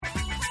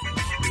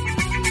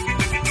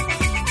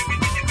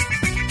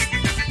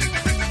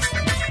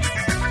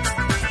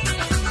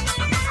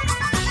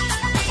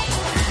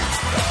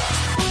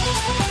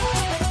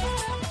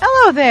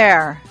Hello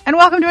there, and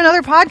welcome to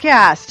another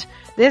podcast.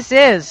 This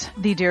is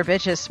the Dear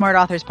Bitches Smart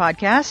Authors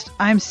Podcast.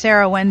 I'm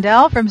Sarah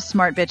Wendell from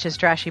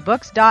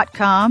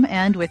smartbitchestrashybooks.com,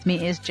 and with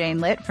me is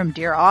Jane Litt from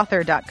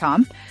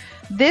dearauthor.com.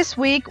 This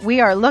week, we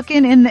are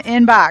looking in the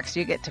inbox.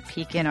 You get to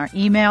peek in our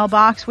email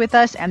box with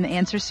us and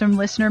answer some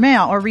listener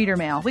mail or reader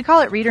mail. We call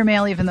it reader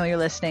mail even though you're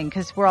listening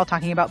because we're all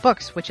talking about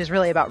books, which is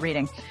really about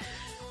reading.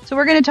 So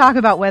we're going to talk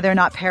about whether or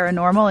not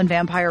paranormal and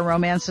vampire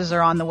romances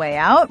are on the way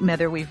out,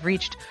 whether we've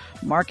reached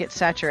market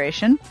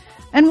saturation.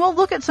 And we'll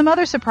look at some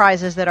other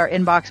surprises that our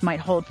inbox might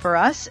hold for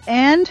us.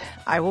 And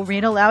I will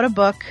read aloud a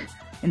book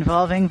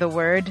involving the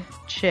word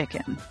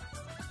chicken.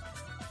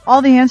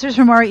 All the answers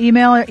from our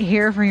email are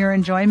here for your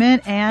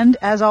enjoyment. And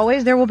as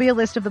always, there will be a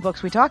list of the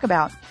books we talk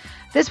about.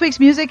 This week's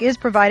music is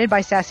provided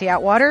by Sassy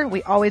Atwater.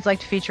 We always like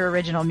to feature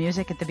original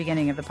music at the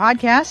beginning of the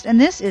podcast.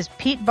 And this is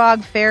Pete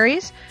Bog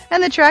Fairies.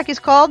 And the track is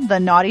called The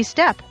Naughty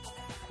Step.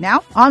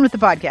 Now, on with the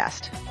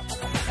podcast.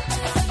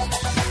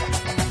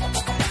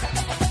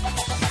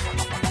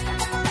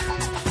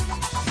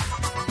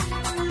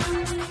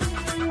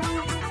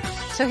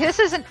 So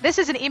this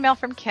is an email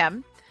from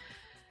Kim.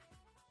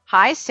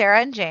 Hi,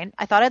 Sarah and Jane.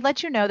 I thought I'd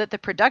let you know that the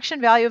production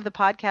value of the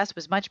podcast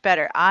was much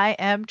better. I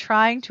am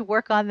trying to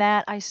work on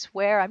that. I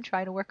swear I'm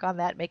trying to work on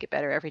that, make it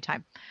better every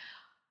time.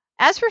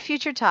 As for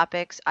future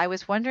topics, I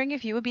was wondering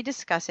if you would be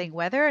discussing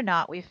whether or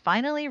not we've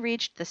finally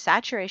reached the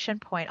saturation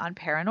point on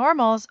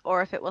paranormals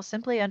or if it will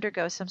simply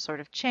undergo some sort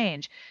of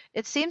change.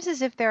 It seems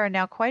as if there are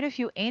now quite a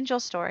few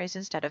angel stories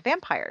instead of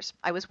vampires.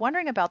 I was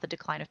wondering about the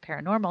decline of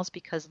paranormals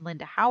because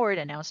Linda Howard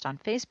announced on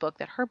Facebook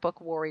that her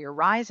book Warrior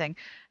Rising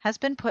has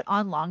been put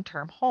on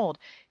long-term hold.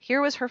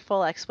 Here was her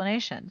full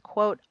explanation.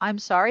 Quote, I'm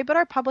sorry, but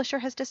our publisher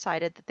has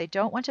decided that they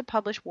don't want to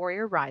publish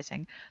Warrior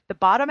Rising. The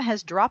bottom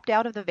has dropped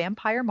out of the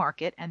vampire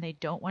market and they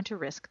don't want to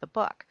risk the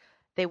book.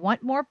 They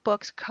want more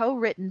books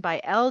co-written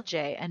by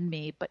LJ and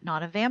me, but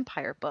not a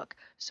vampire book.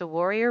 So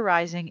Warrior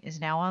Rising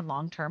is now on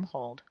long-term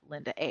hold.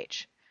 Linda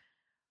H.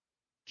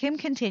 Kim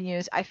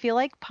continues, I feel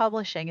like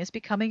publishing is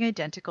becoming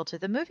identical to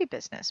the movie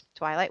business.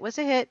 Twilight was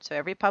a hit, so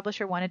every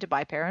publisher wanted to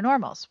buy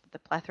paranormals. With the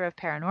plethora of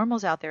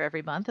paranormals out there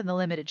every month and the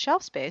limited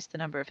shelf space, the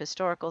number of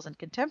historicals and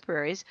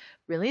contemporaries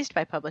released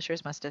by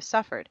publishers must have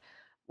suffered.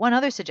 One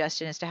other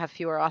suggestion is to have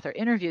fewer author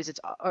interviews.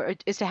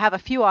 Is to have a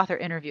few author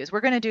interviews.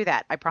 We're going to do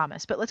that, I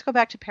promise. But let's go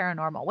back to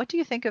paranormal. What do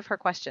you think of her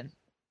question?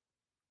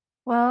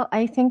 Well,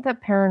 I think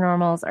that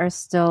paranormals are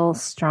still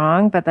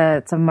strong, but that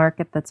it's a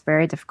market that's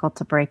very difficult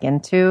to break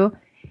into.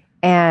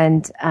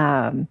 And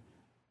I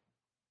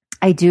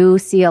do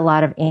see a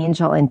lot of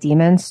angel and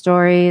demon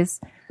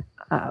stories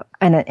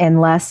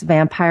and less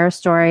vampire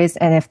stories.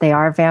 And if they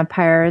are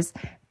vampires,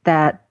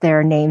 that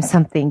they're named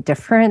something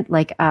different.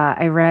 Like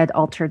I read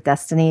Altered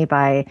Destiny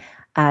by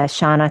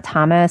Shauna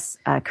Thomas,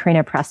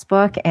 Carina Press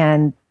book,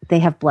 and they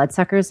have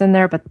bloodsuckers in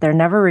there, but they're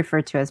never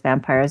referred to as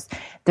vampires.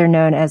 They're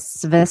known as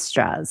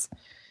Svistras,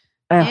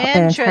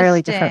 an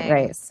entirely different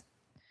race.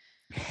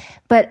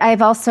 But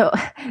I've also,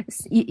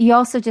 you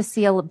also just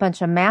see a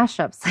bunch of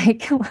mashups.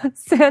 Like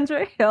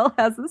Sandra Hill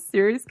has a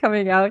series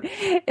coming out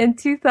in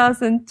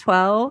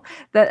 2012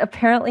 that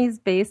apparently is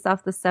based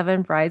off the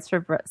Seven Brides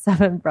for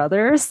Seven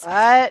Brothers.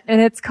 What?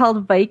 And it's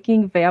called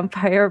Viking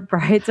Vampire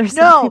Brides or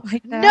something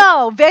like that.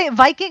 No,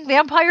 Viking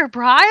Vampire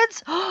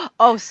Brides?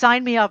 Oh,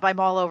 sign me up. I'm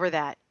all over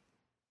that.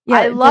 Yeah,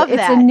 I love that.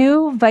 It's a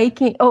new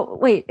Viking. Oh,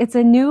 wait. It's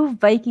a new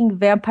Viking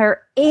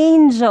Vampire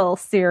Angel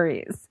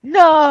series.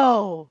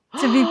 No.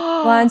 To be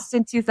launched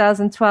in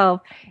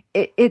 2012.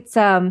 It's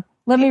let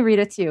me read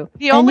it to you.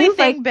 The only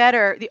thing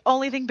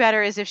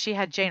better is if she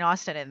had Jane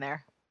Austen in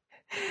there.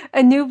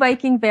 A new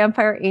Viking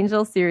Vampire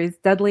Angel series,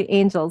 Deadly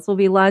Angels, will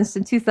be launched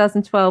in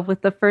 2012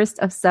 with the first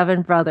of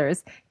 7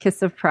 brothers,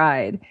 Kiss of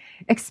Pride.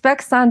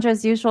 Expect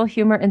Sandra's usual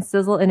humor and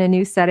sizzle in a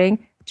new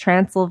setting,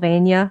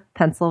 Transylvania,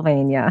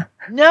 Pennsylvania.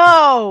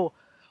 No!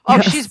 Oh,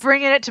 yes. She's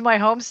bringing it to my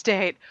home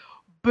state.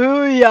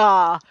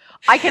 Booyah!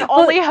 I can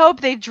only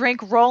hope they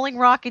drink Rolling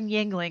Rock and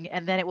Yingling,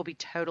 and then it will be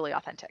totally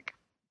authentic.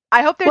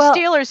 I hope they're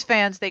Steelers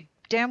fans. They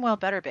damn well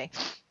better be.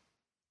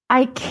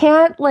 I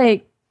can't,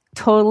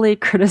 totally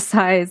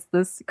criticize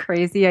this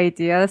crazy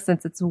idea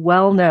since it's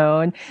well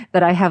known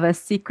that I have a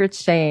secret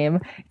shame.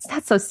 It's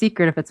not so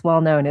secret if it's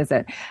well known, is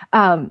it?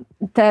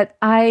 That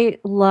I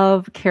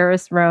love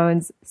Karis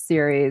Roan's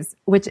series,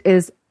 which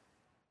is,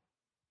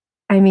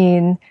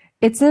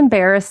 it's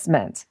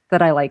embarrassment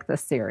that I like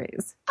this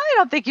series. I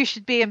don't think you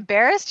should be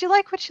embarrassed. You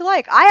like what you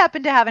like. I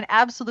happen to have an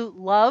absolute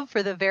love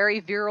for The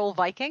Very Virile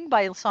Viking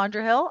by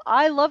Sandra Hill.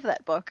 I love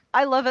that book.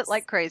 I love it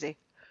like crazy.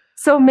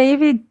 So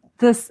maybe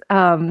this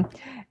Viking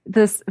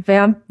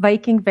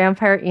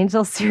Vampire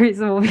Angel series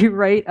will be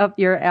right up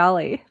your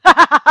alley.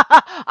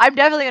 I'm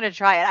definitely going to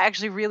try it. I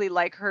actually really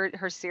like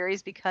her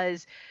series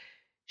because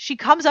she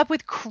comes up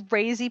with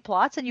crazy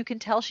plots, and you can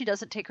tell she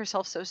doesn't take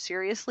herself so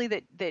seriously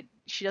that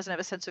she doesn't have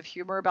a sense of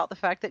humor about the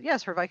fact that,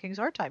 yes, her Vikings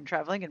are time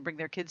traveling and bring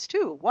their kids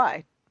too.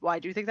 Why? Why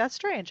do you think that's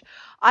strange?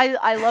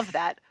 I love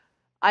that.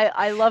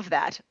 I love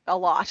that a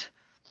lot.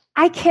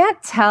 I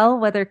can't tell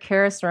whether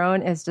Karis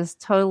Rowan is just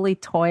totally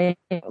toying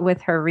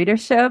with her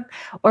readership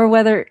or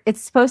whether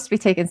it's supposed to be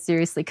taken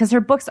seriously because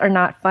her books are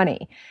not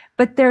funny.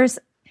 But there's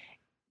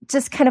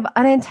just kind of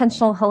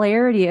unintentional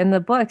hilarity in the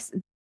books.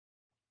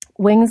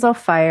 Wings of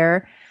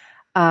Fire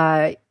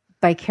by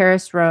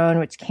Karis Rowan,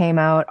 which came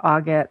out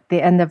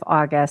the end of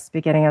August,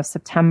 beginning of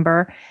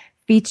September,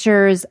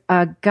 features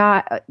a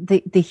guy.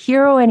 The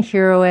hero and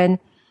heroine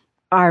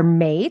are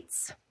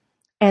mates,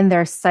 and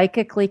they're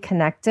psychically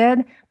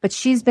connected, but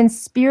she's been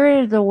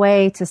spirited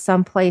away to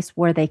some place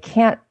where they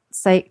can't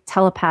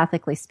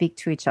telepathically speak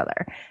to each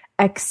other,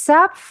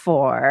 except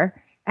for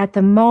at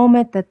the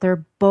moment that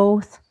they're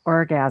both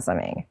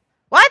orgasming.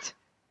 What?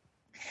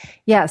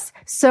 Yes.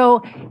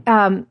 So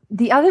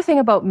the other thing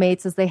about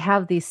mates is they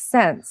have these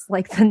scents.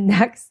 Like the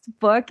next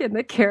book in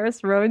the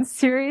Karis Rowan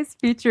series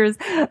features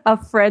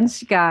a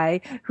French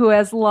guy who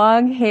has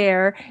long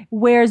hair,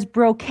 wears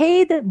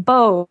brocade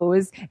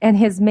bows, and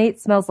his mate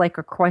smells like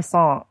a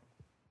croissant.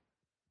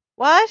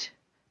 What?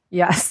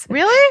 Yes.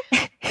 Really?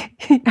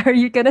 Are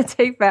you going to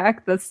take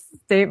back the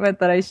statement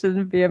that I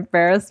shouldn't be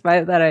embarrassed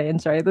by that I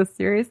enjoy this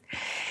series?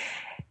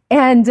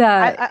 And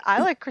I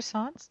like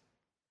croissants.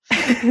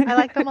 I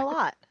like them a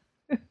lot.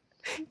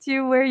 Do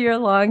you wear your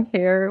long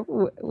hair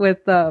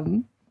with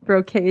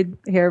brocade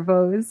hair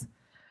bows?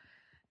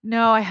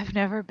 No, I have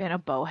never been a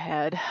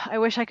bowhead. I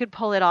wish I could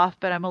pull it off,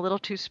 but I'm a little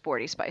too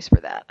sporty spice for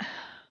that.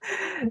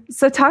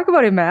 So talk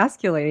about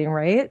emasculating,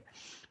 right?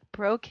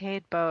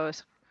 Brocade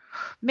bows.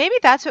 Maybe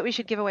that's what we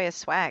should give away as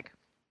swag.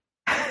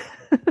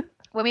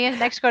 When we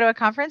next go to a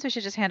conference, we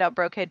should just hand out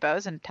brocade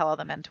bows and tell all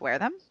the men to wear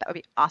them. That would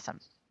be awesome.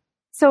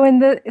 So in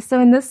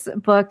this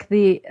book,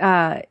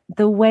 the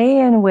way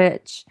in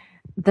which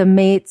the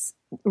mates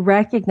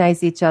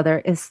recognize each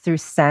is through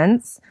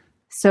scents.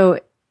 So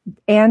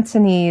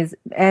Anthony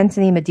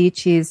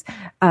Medici's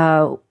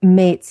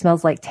mate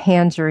smells like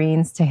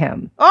tangerines to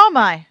him. Oh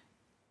my.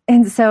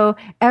 And so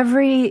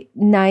every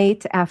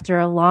night after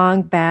a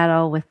long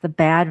battle with the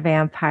bad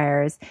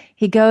vampires,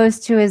 he goes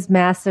to his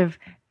massive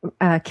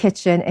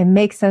kitchen and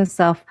makes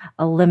himself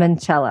a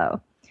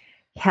limoncello.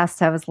 He has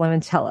to have his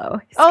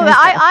limoncello.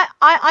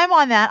 I'm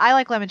on that. I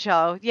like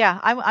limoncello. Yeah,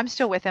 I'm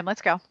still with him.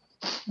 Let's go.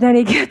 Then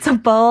he gets a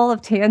bowl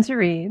of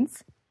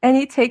tangerines and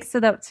he takes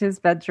it up to his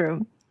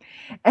bedroom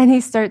and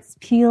he starts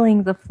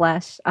peeling the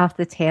flesh off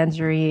the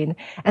tangerine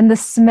and the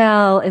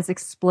smell is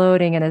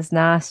exploding in his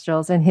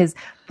nostrils and his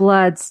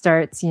blood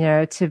starts,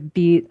 to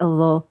beat a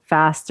little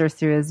faster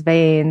through his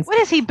veins. What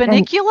is he,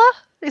 Banicula?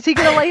 Is he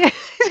gonna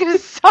he's gonna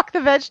suck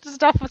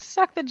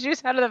suck the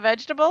juice out of the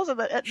vegetables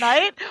at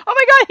night? Oh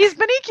my god, he's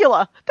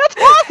Banicula. That's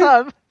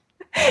awesome.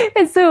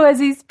 And so as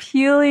he's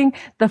peeling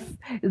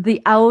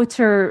the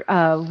outer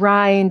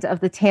rind of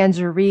the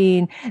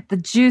tangerine, the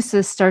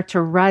juices start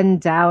to run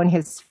down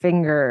his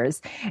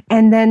fingers.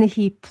 And then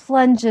he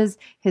plunges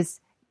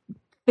his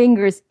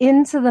fingers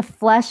into the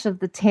flesh of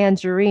the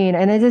tangerine.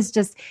 And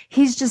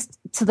he's just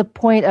to the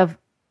point of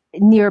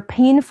near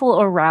painful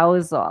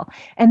arousal.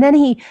 And then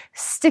he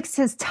sticks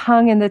his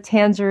tongue in the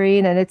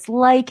tangerine and it's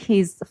like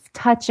he's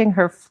touching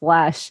her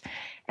flesh.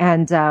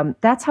 And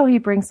that's how he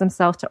brings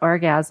himself to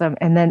orgasm.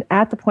 And then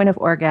at the point of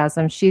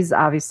orgasm, she's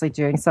obviously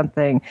doing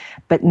something,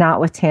 but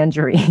not with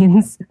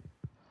tangerines.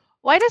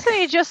 Why doesn't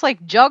he just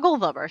juggle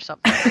them or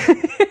something?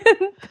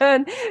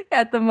 Then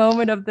at the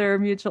moment of their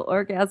mutual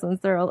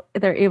orgasms,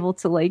 they're able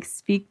to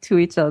speak to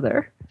each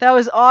other. That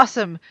was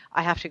awesome.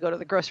 I have to go to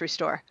the grocery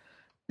store.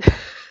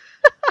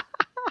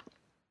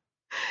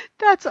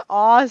 That's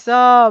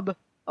awesome.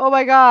 Oh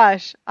my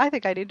gosh. I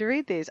think I need to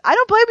read these. I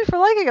don't blame you for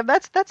liking them.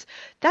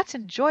 That's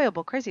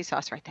enjoyable crazy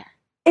sauce right there.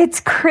 It's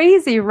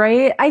crazy,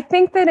 right? I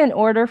think that in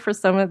order for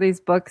some of these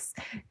books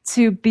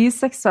to be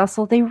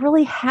successful, they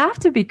really have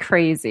to be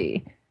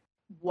crazy.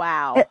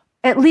 Wow.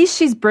 At least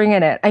she's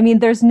bringing it. I mean,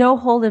 there's no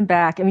holding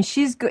back. I mean,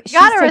 she's good. You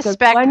gotta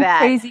respect one that.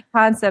 Crazy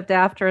concept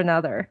after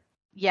another.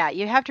 Yeah,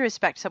 you have to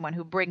respect someone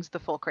who brings the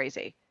full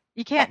crazy.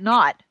 You can't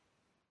not.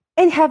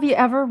 And have you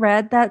ever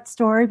read that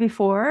story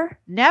before?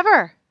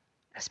 Never.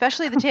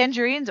 Especially the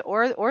tangerines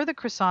or the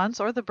croissants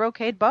or the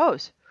brocade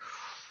bows.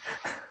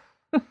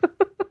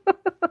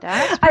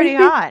 That's pretty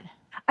hot.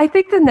 I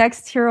think the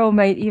next hero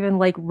might even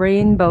like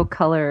rainbow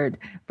colored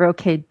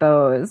brocade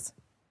bows.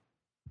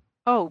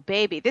 Oh,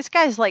 baby. This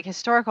guy's like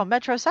historical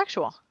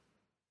metrosexual.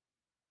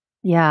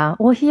 Yeah.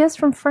 Well, he is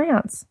from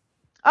France.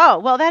 Oh,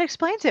 well, that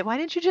explains it. Why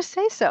didn't you just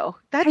say so?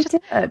 I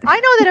did. I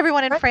know that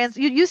everyone in France,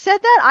 you said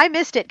that? I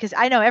missed it because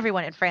I know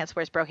everyone in France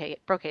wears brocade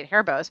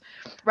hair bows.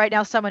 Right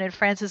now, someone in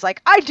France is like,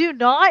 I do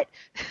not.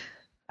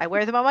 I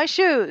wear them on my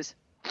shoes.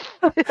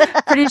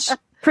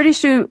 Pretty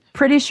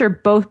sure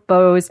both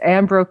bows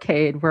and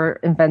brocade were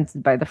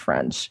invented by the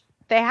French.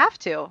 They have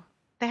to.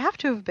 They have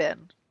to have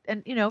been.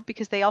 And,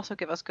 because they also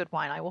give us good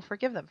wine. I will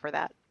forgive them for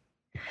that.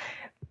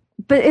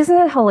 But isn't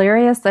it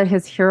hilarious that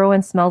his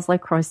heroine smells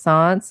like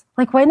croissants?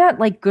 Like, why not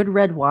like good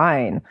red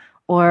wine?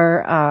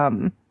 Or,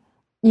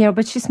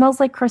 but she smells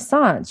like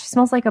croissants. She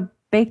smells like a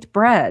baked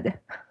bread.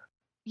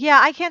 Yeah,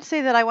 I can't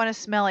say that I want to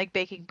smell like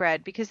baking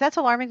bread because that's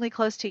alarmingly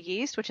close to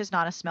yeast, which is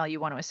not a smell you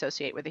want to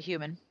associate with a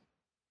human.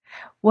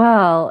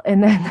 Well,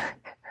 and then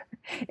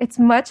it's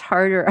much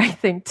harder, I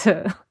think,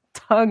 to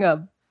tongue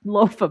a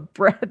loaf of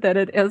bread than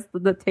it is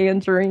the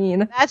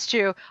tangerine. That's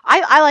true.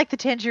 I like the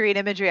tangerine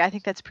imagery. I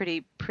think that's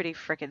pretty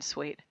freaking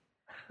sweet.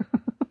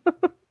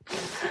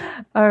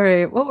 All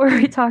right, what were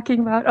we talking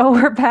about? Oh,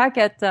 we're back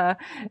at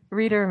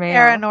reader mail.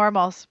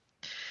 Paranormals.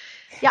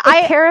 Yeah,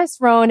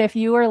 Karis Roan, if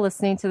you are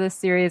listening to this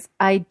series,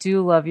 I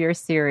do love your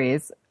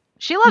series.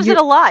 She loves it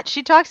a lot.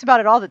 She talks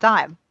about it all the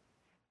time.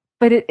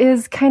 But it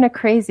is kind of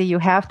crazy. You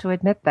have to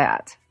admit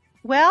that.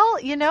 Well,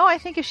 I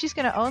think if she's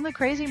going to own the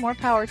crazy, more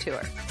power to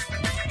her.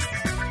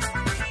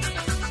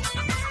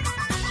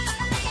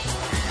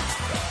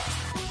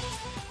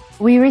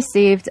 We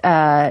received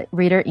a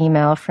reader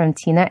email from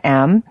Tina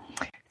M.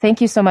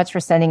 Thank you so much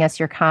for sending us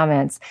your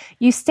comments.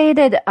 You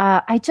stated,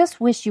 I just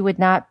wish you would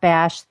not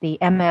bash the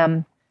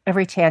MM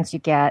every chance you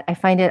get. I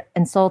find it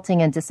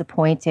insulting and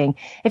disappointing.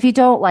 If you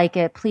don't like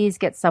it, please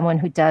get someone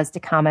who does to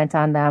comment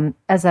on them.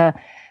 As a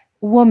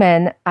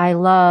woman, I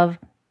love,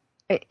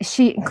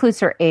 she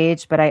includes her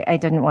age, but I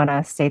didn't want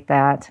to state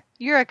that.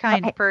 You're a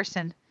kind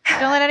person.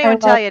 Don't let anyone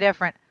tell you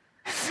different.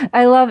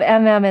 I love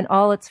MM in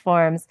all its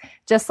forms.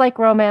 Just like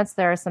romance,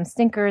 there are some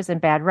stinkers and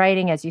bad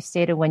writing, as you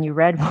stated when you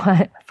read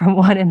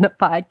one in the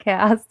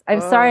podcast.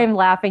 I'm sorry I'm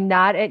laughing,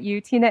 not at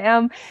you, Tina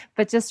M,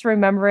 but just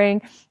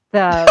remembering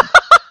the...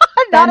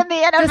 Not in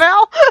the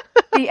NFL.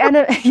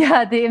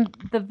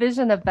 The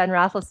vision of Ben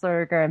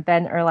Roethlisberger and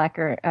Ben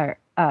Urlacher, or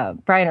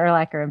Brian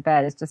Urlacher in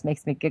bed, it just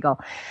makes me giggle.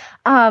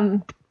 I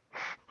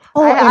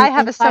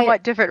have a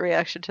somewhat different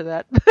reaction to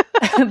that.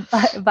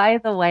 By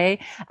the way,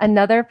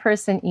 another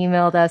person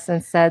emailed us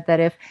and said that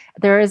if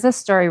there is a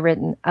story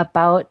written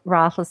about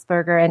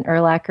Roethlisberger and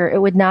Urlacher, it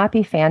would not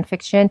be fan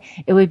fiction.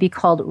 It would be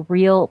called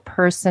real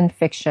person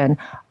fiction,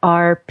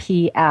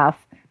 RPF.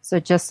 So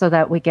just so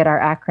that we get our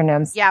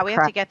acronyms Yeah, we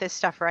correct. have to get this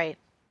stuff right.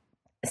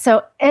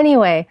 So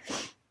anyway,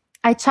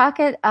 I chalk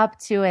it up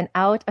to an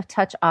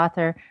out-of-touch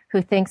author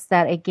who thinks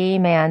that a gay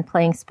man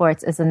playing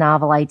sports is a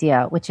novel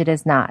idea, which it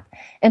is not.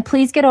 And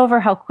please get over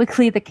how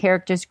quickly the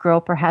characters grow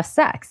up or have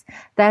sex.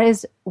 That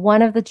is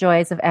one of the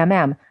joys of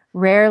MM.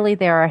 Rarely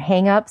there are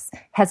hang-ups,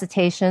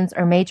 hesitations,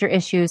 or major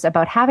issues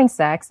about having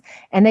sex,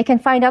 and they can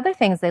find other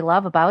things they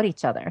love about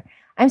each other.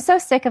 I'm so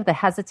sick of the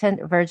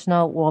hesitant,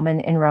 virginal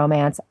woman in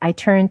romance. I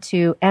turn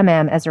to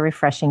MM as a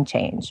refreshing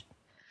change.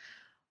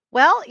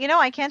 Well,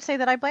 I can't say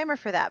that I blame her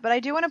for that, but I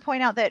do want to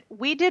point out that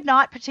we did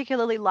not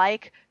particularly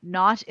like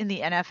Not in the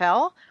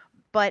NFL,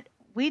 but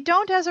we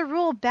don't, as a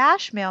rule,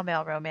 bash male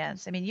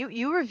romance. I mean,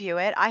 you review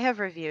it. I have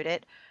reviewed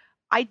it.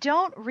 I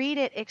don't read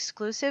it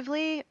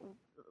exclusively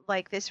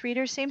like this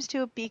reader seems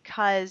to,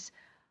 because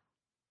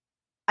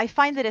I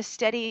find that a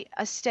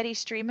steady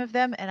stream of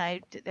them,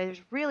 and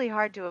it's really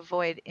hard to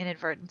avoid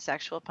inadvertent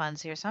sexual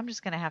puns here, so I'm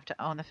just going to have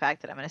to own the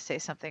fact that I'm going to say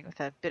something with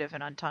a bit of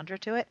an entendre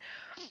to it.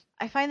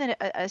 I find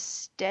that a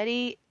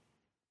steady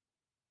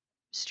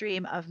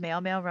stream of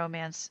male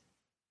romance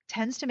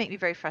tends to make me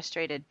very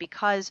frustrated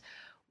because,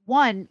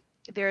 one,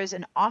 there is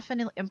an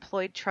often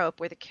employed trope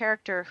where the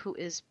character who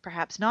is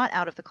perhaps not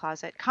out of the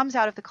closet comes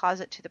out of the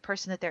closet to the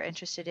person that they're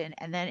interested in,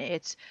 and then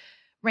it's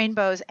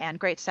rainbows and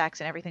great sex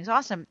and everything's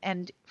awesome.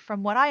 And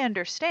from what I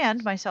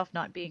understand, myself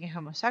not being a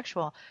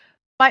homosexual,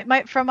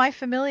 from my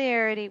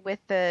familiarity with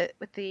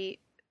the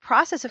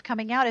process of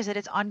coming out is that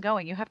it's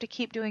ongoing. You have to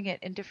keep doing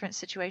it in different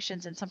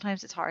situations, and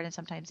sometimes it's hard and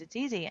sometimes it's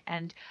easy.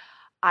 And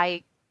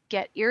I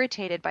get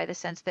irritated by the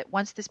sense that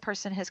once this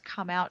person has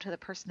come out to the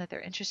person that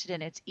they're interested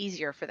in, it's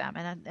easier for them,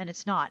 and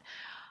it's not.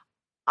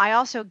 I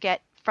also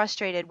get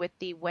frustrated with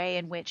the way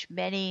in which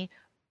many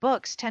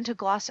books tend to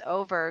gloss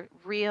over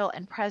real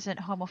and present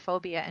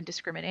homophobia and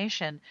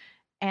discrimination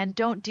and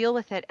don't deal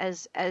with it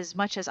as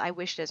much as I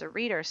wished as a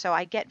reader. So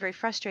I get very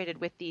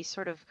frustrated with the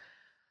sort of,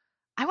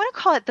 I want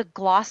to call it the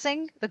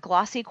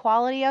glossy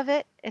quality of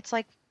it. It's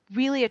like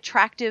really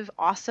attractive,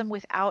 awesome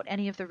without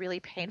any of the really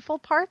painful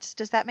parts.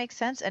 Does that make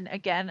sense? And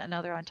again,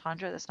 another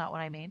entendre, that's not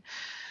what I mean.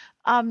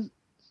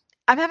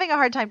 I'm having a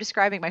hard time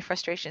describing my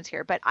frustrations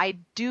here, but I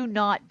do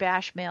not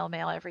bash male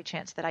every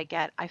chance that I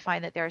get. I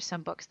find that there are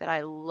some books that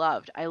I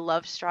loved. I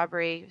loved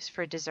Strawberries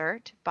for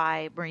Dessert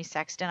by Marie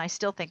Sexton. I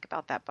still think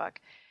about that book.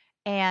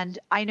 And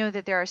I know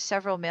that there are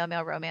several male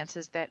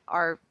romances that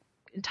are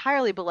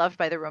entirely beloved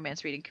by the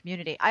romance reading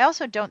community. I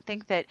also don't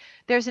think that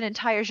there's an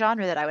entire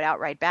genre that I would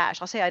outright bash.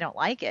 I'll say I don't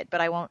like it,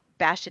 but I won't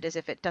bash it as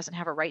if it doesn't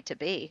have a right to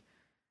be.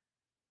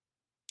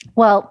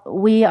 Well,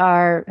 we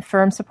are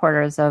firm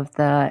supporters of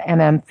the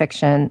MM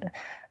fiction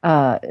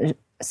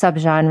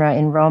subgenre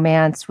in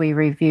romance. We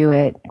review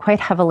it quite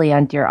heavily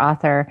on Dear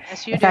Author.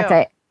 Yes, you in do.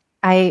 fact,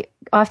 I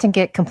often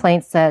get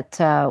complaints that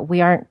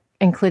we aren't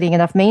including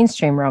enough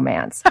mainstream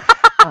romance.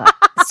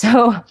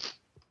 So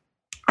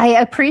I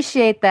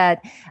appreciate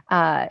that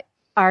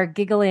our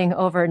giggling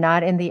over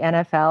Not in the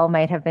NFL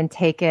might have been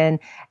taken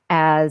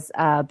as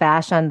a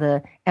bash on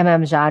the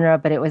MM genre,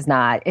 but it was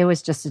not. It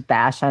was just a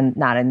bash on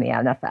Not in the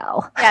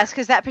NFL. Yes,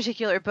 because that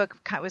particular book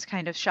was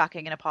kind of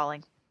shocking and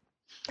appalling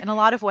in a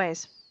lot of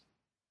ways.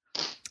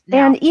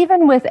 Now, and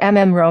even with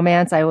MM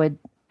romance, I would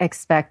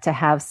expect to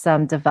have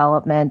some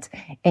development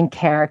in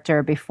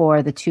character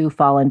before the two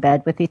fall in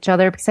bed with each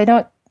other, because I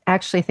don't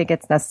actually think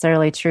it's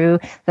necessarily true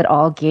that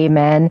all gay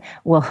men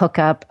will hook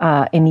up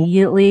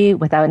immediately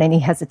without any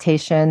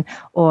hesitation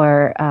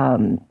or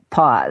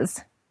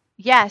pause.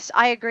 Yes,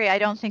 I agree. I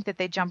don't think that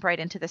they jump right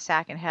into the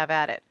sack and have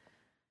at it.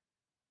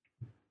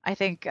 I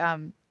think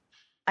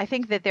I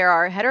think that there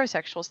are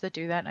heterosexuals that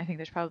do that, and I think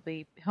there's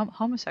probably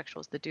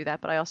homosexuals that do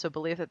that. But I also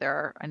believe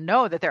that I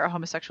know that there are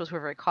homosexuals who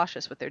are very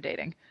cautious with their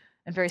dating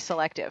and very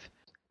selective,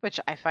 which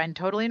I find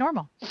totally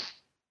normal.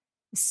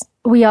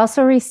 We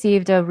also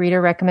received a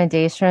reader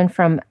recommendation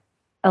from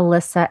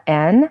Alyssa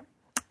N.,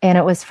 and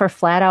it was for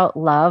Flat Out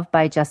Love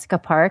by Jessica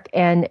Park.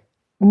 And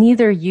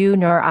neither you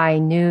nor I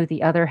knew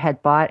the other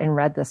had bought and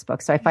read this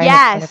book, so I find it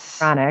kind of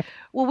ironic.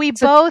 Well, we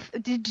both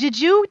did.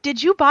 You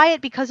buy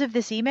it because of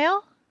this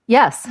email?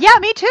 Yes. Yeah,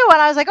 me too.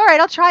 And I was like, all right,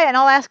 I'll try it, and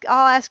I'll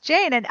ask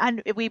Jane,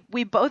 and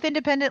we both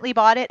independently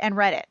bought it and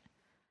read it,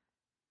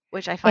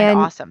 which I find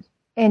awesome.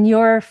 And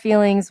your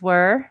feelings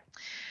were?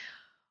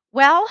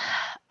 Well,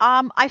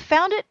 I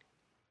found it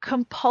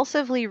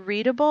compulsively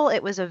readable.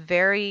 It was a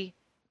very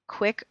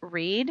quick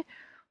read.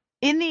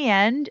 In the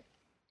end,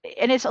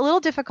 and it's a little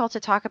difficult to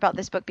talk about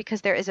this book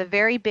because there is a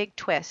very big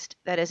twist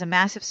that is a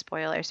massive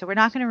spoiler, so we're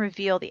not going to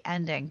reveal the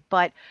ending.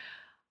 But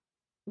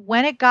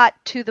when it got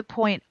to the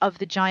point of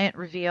the giant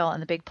reveal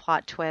and the big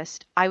plot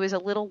twist, I was a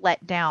little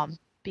let down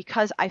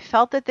because I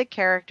felt that the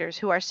characters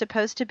who are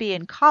supposed to be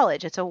in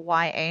college, it's a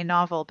YA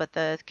novel, but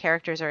the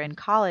characters are in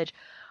college,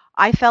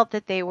 I felt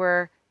that they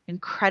were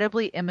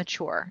incredibly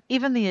immature,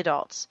 even the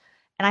adults.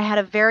 And I had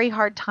a very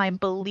hard time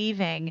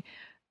believing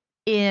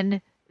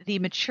in the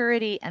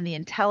maturity and the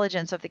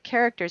intelligence of the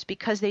characters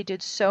because they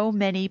did so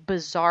many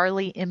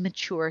bizarrely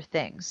immature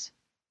things.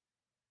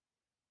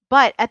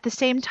 But at the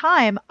same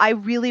time, I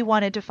really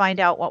wanted to find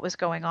out what was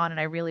going on, and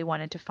I really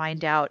wanted to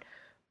find out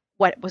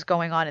what was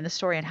going on in the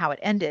story and how it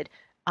ended.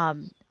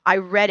 I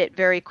read it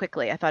very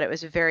quickly. I thought it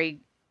was a very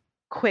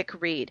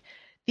quick read.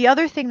 The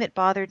other thing that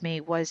bothered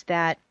me was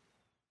that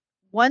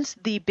once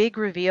the big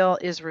reveal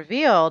is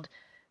revealed,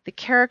 the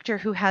character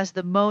who has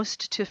the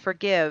most to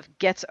forgive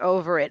gets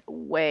over it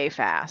way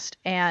fast.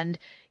 And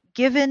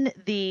given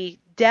the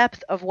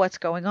depth of what's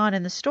going on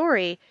in the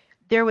story,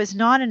 there was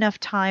not enough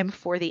time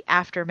for the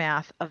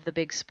aftermath of the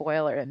big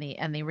spoiler and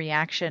the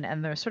reaction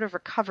and the sort of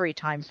recovery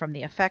time from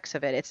the effects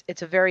of it.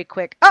 It's a very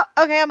quick, oh,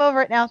 okay, I'm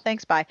over it now,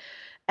 thanks, bye.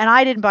 And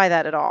I didn't buy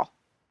that at all.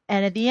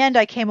 And at the end,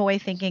 I came away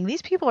thinking,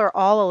 these people are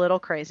all a little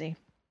crazy.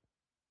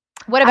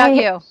 What about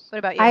you?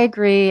 I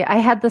agree. I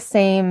had the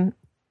same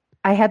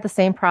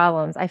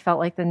problems. I felt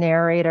like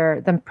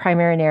the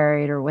primary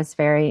narrator, was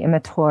very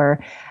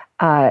immature.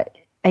 I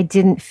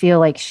didn't feel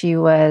like she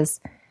was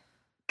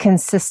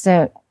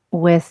consistent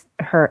with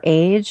her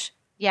age.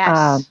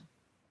 Yes.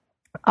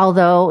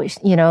 Although,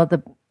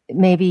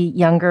 maybe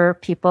younger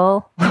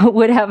people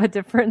would have a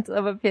difference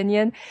of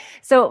opinion.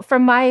 So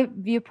from my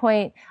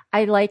viewpoint,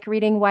 I like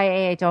reading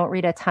YA. I don't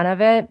read a ton of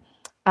it.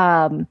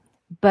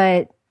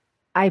 But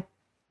I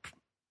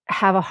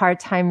have a hard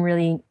time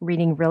really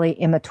reading really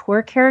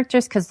immature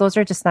characters because those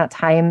are just not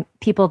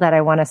people that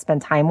I want to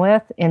spend time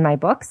with in my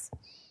books.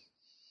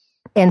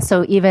 And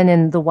so even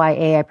in the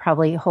YA, I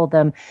probably hold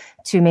them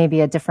to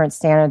maybe a different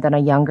standard than a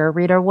younger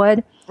reader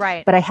would.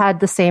 Right. But I had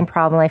the same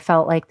problem. I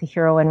felt like the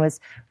heroine was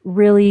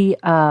really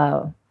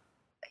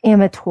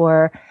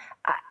immature.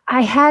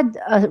 I had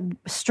a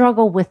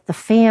struggle with the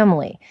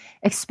family,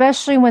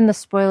 especially when the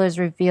spoilers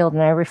revealed,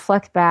 and I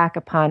reflect back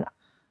upon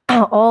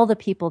all the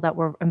people that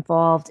were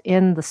involved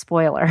in the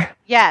spoiler.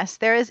 Yes,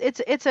 there is.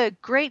 It's a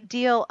great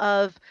deal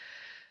of.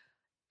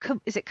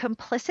 Is it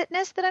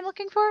complicitness that I'm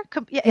looking for?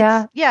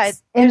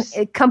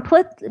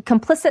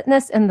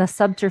 Complicitness in the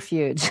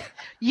subterfuge.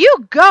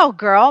 You go,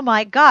 girl.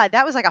 My God,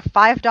 that was like a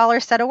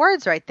 $5 set of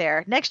words right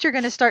there. Next, you're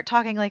going to start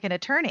talking like an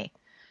attorney.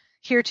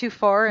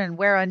 Heretofore and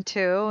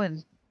whereunto,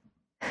 and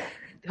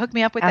hook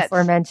me up with that.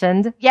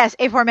 Aforementioned. Yes,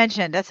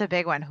 aforementioned. That's a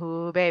big one.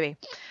 Ooh, baby.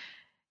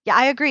 Yeah,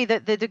 I agree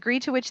that the degree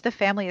to which the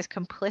family is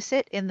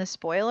complicit in the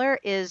spoiler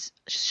is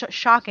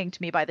shocking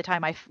to me by the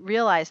time I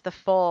realize the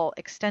full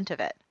extent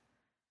of it.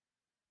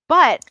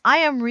 But I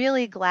am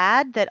really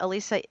glad that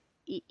Elisa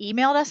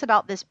emailed us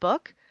about this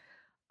book.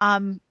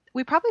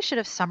 We probably should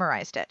have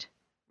summarized it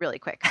really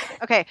quick.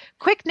 Okay,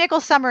 quick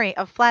nickel summary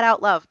of Flat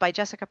Out Love by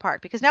Jessica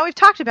Park, because now we've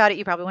talked about it,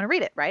 you probably want to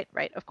read it, right?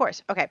 Right, of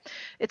course. Okay,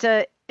 it's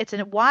a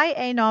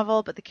YA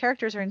novel, but the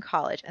characters are in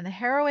college, and the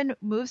heroine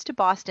moves to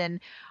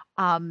Boston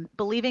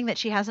believing that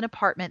she has an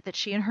apartment that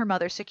she and her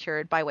mother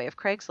secured by way of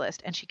Craigslist.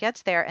 And she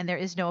gets there and there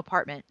is no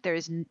apartment.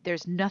 There's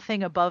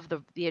nothing above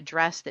the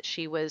address that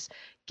she was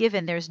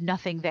given. There's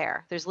nothing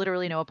there. There's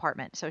literally no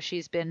apartment. So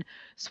she's been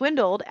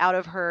swindled out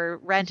of her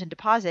rent and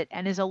deposit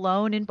and is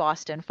alone in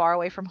Boston, far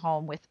away from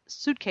home, with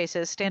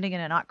suitcases, standing in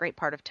a not great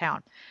part of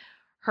town.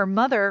 Her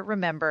mother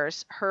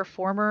remembers her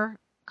former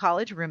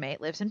college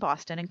roommate lives in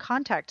Boston and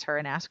contacts her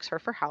and asks her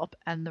for help.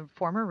 And the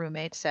former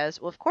roommate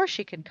says, well, of course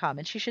she can come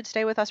and she should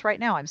stay with us right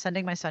now. I'm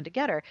sending my son to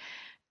get her.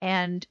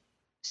 And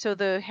so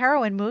the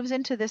heroine moves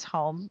into this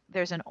home.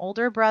 There's an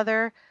older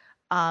brother,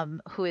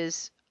 who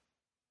is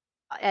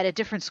at a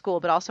different school,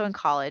 but also in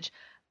college,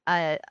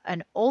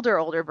 an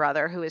older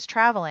brother who is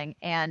traveling,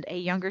 and a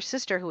younger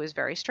sister who is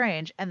very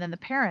strange, and then the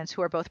parents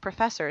who are both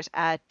professors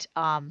at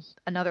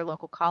another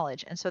local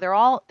college. And so they're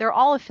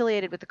all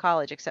affiliated with the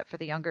college except for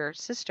the younger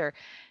sister.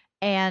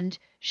 And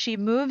she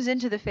moves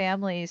into the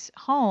family's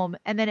home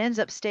and then ends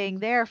up staying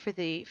there for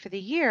the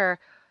year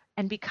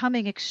and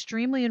becoming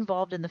extremely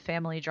involved in the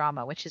family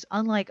drama, which is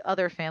unlike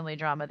other family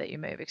drama that you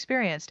may have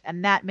experienced.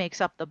 And that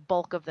makes up the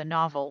bulk of the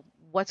novel.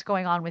 What's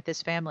going on with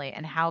this family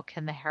and how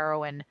can the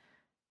heroine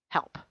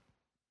help?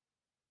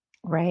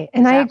 Right.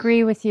 And I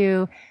agree with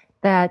you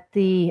that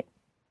the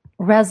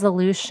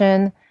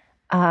resolution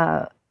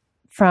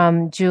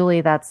from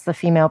Julie, that's the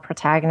female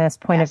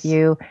protagonist point of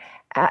view,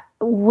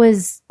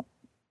 was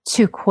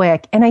too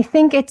quick. And I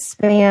think it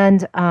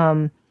spanned,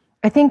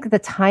 I think the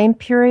time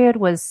period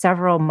was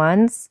several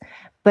months,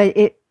 but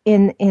it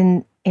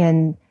in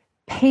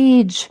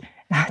page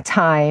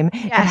time,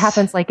 it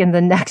happens like in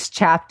the next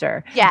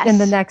chapter, in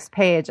the next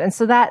page. And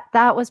so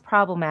that was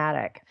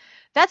problematic.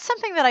 That's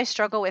something that I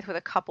struggle with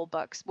a couple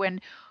books.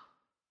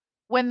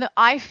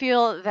 I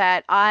feel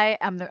that I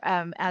am,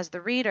 as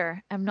the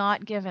reader, am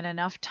not given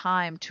enough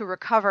time to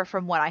recover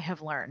from what I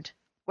have learned,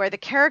 where the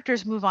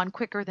characters move on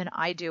quicker than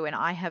I do, and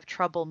I have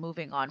trouble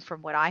moving on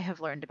from what I have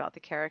learned about the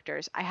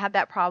characters. I had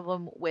that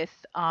problem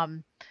with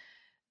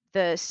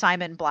the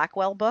Simon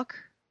Blackwell book,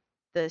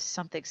 the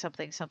something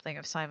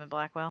of Simon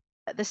Blackwell.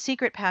 The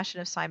Secret Passion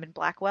of Simon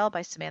Blackwell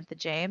by Samantha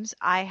James.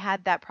 I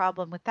had that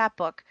problem with that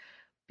book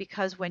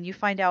because when you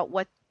find out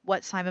what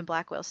Simon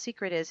Blackwell's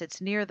secret is,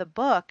 it's near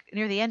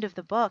the end of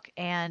the book,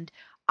 and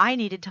I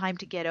needed time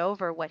to get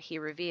over what he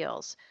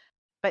reveals.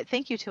 But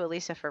thank you to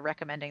Elisa for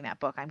recommending that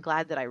book. I'm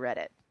glad that I read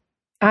it.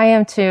 I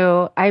am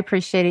too. I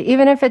appreciate it.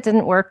 Even if it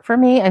didn't work for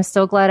me, I'm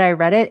still glad I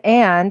read it.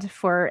 And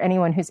for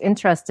anyone who's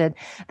interested,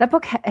 that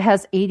book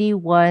has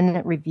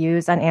 81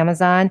 reviews on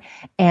Amazon,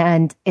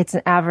 and it's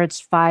an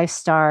average 5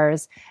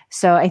 stars.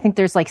 So I think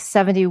there's like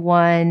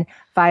 71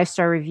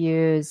 5-star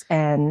reviews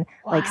and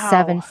like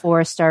 7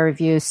 4-star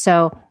reviews.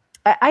 So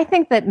I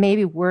think that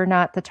maybe we're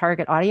not the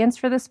target audience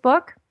for this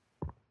book.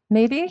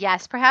 Maybe.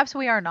 Yes, perhaps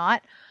we are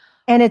not.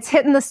 And it's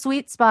hitting the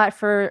sweet spot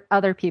for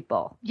other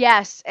people.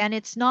 Yes, and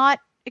it's not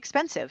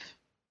expensive.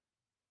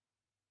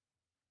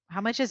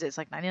 How much is it? It's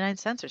like 99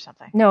 cents or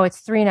something. No,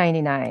 it's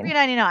 $3.99.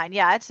 $3.99.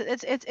 Yeah, it's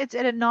at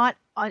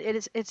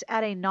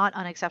a not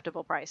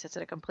unacceptable price. It's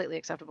at a completely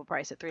acceptable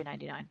price at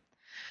 $3.99.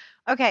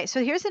 Okay,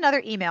 so here's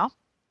another email.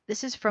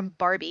 This is from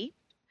Barbie.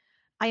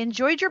 I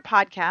enjoyed your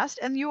podcast,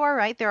 and you are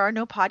right, there are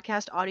no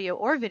podcast audio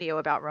or video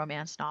about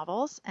romance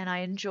novels, and I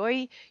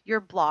enjoy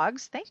your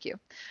blogs. Thank you.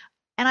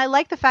 And I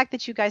like the fact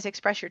that you guys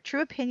express your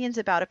true opinions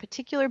about a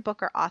particular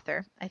book or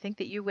author. I think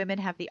that you women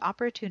have the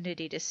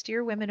opportunity to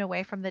steer women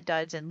away from the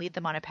duds and lead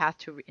them on a path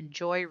to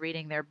enjoy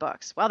reading their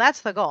books. Well,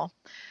 that's the goal.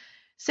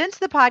 Since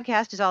the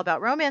podcast is all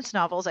about romance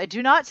novels, I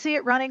do not see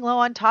it running low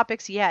on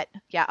topics yet.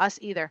 Yeah, us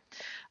either.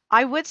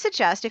 I would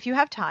suggest, if you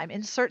have time,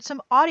 insert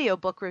some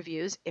audiobook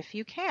reviews if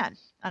you can.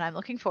 And I'm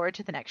looking forward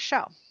to the next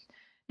show.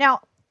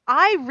 Now,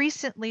 I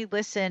recently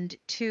listened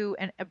to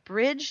an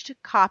abridged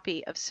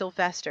copy of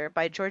Sylvester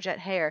by Georgette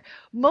Heyer,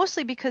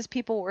 mostly because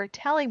people were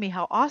telling me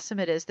how awesome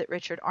it is that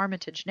Richard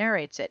Armitage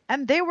narrates it.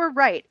 And they were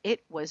right.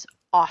 It was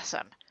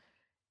awesome.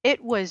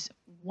 It was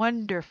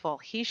wonderful.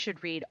 He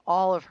should read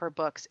all of her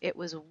books. It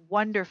was a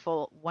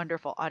wonderful,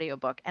 wonderful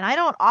audiobook. And I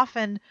don't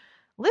often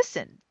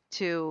listen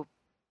to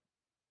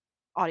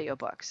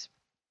audiobooks,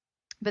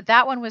 but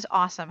that one was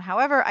awesome.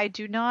 However, I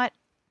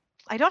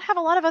don't have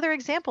a lot of other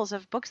examples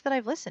of books that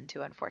I've listened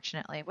to,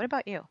 unfortunately. What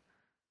about you?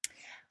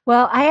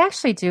 Well, I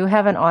actually do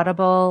have an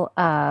Audible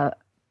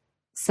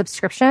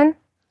subscription.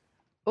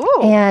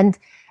 Ooh. And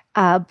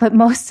but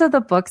most of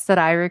the books that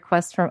I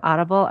request from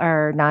Audible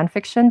are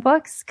nonfiction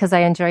books because I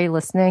enjoy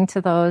listening to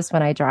those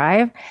when I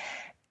drive.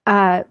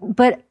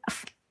 But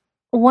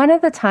one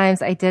of the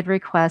times I did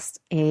request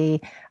a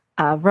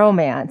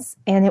romance,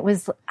 and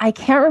I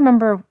can't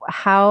remember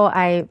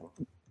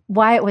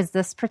why it was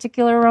this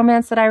particular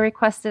romance that I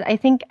requested. I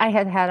think I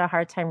had a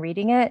hard time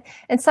reading it.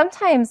 And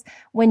sometimes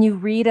when you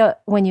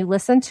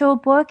listen to a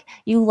book,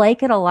 you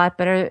like it a lot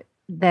better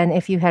than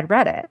if you had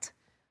read it.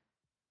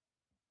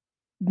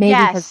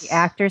 Maybe because the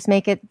actors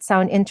make it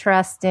sound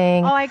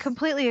interesting. Oh, I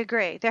completely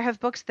agree. There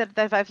have books that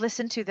I've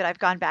listened to that I've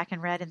gone back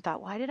and read and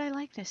thought, why did I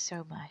like this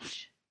so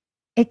much?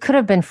 It could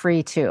have been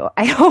free too.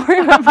 I don't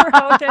remember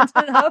how it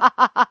ended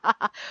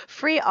up.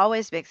 Free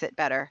always makes it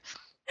better.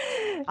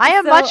 I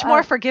am much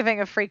more forgiving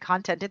of free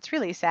content. It's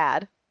really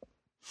sad.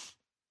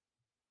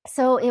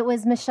 So it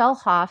was Michelle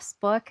Hoff's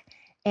book,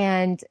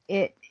 and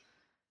I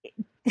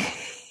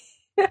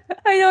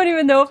don't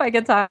even know if I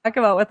can talk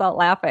about it without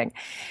laughing.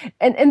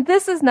 And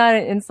this is not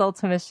an insult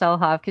to Michelle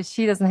Hoff because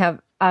she doesn't have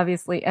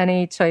obviously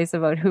any choice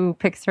about who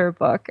picks her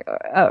book,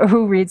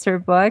 who reads her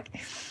book.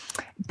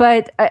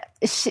 But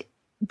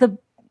the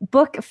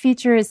book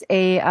features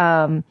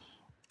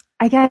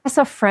I guess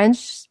a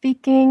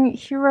French-speaking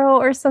hero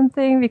or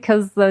something,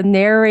 because the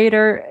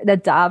narrator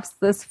adopts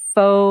this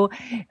faux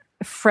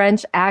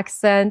French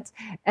accent.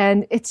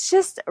 And it's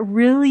just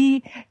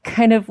really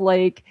kind of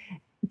like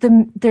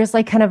there's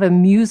like kind of a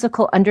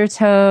musical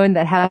undertone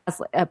that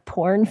has a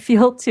porn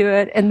feel to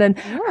it. And then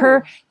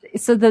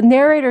so the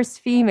narrator's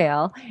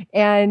female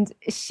and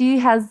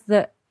she's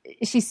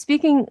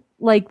speaking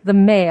like the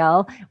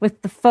male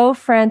with the faux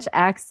French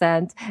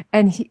accent,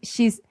 and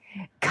she's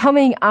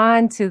coming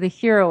on to the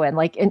heroine,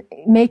 like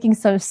making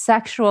some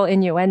sexual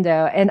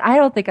innuendo. And I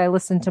don't think I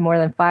listened to more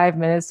than 5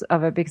 minutes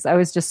of it because I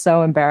was just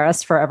so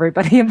embarrassed for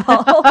everybody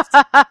involved.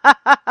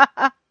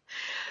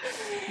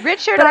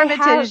 Richard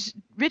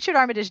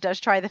Armitage does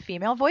try the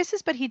female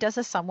voices, but he does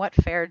a somewhat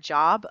fair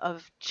job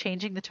of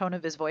changing the tone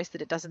of his voice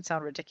that it doesn't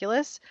sound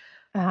ridiculous.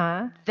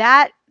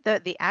 That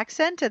the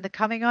accent and the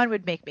coming on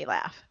would make me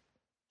laugh.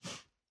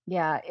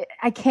 Yeah,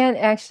 I can't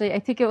actually. I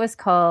think it was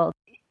called.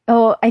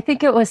 Oh, I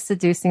think it was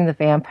Seducing the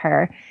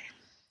Vampire.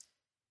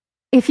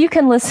 If you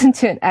can listen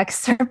to an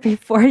excerpt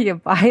before you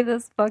buy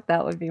this book,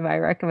 that would be my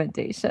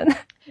recommendation.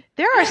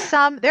 There are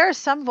some.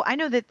 I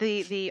know that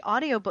the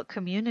audiobook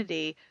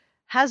community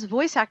has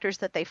voice actors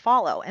that they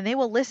follow, and they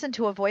will listen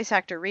to a voice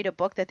actor read a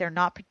book that they're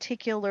not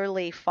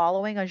particularly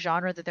following, a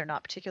genre that they're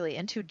not particularly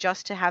into,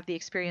 just to have the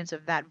experience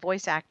of that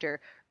voice actor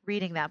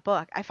reading that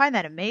book. I find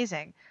that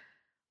amazing.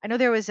 I know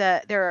there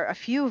are a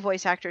few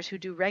voice actors who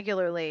do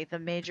regularly the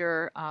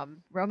major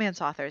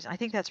romance authors. I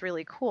think that's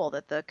really cool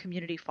that the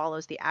community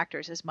follows the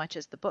actors as much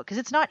as the book, because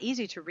it's not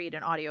easy to read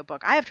an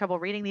audiobook. I have trouble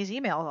reading these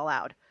emails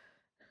aloud.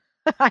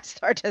 I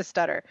start to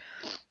stutter.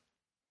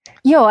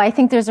 I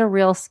think there's a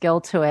real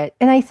skill to it.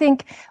 And I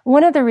think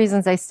one of the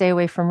reasons I stay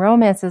away from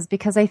romance is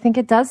because I think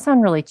it does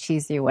sound really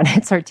cheesy when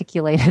it's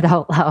articulated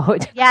out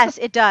loud. Yes,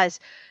 it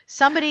does.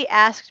 Somebody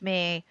asked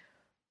me,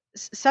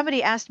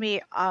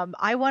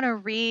 I want to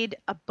read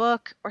a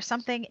book or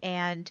something,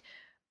 and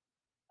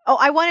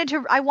I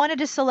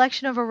wanted a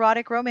selection of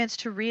erotic romance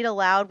to read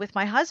aloud with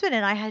my husband,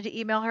 and I had to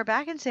email her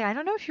back and say, I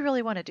don't know if you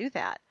really want to do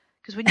that,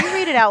 because when you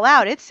read it out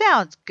loud, it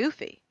sounds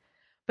goofy.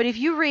 But if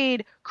you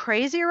read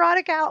crazy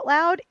erotic out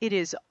loud, it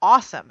is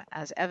awesome,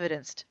 as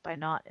evidenced by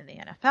Not in the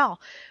NFL.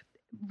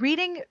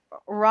 Reading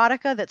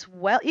erotica that's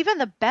even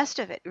the best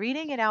of it,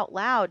 reading it out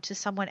loud to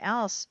someone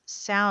else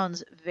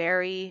sounds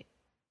very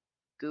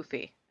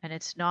goofy, and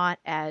it's not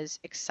as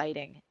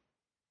exciting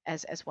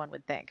as one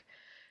would think.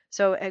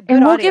 So a good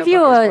and we'll give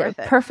you a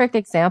perfect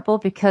example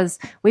because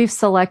we've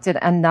selected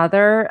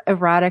another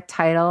erotic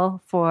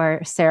title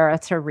for Sarah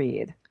to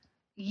read.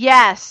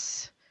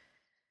 Yes,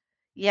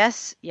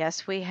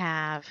 we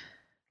have.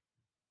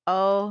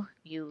 Oh,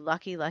 you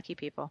lucky, lucky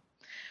people.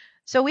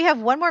 So we have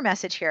one more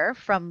message here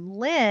from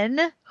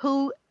Lynn,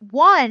 who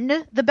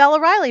won the Bella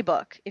Riley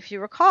book. If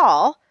you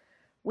recall,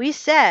 we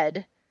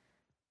said,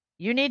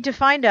 you need to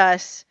find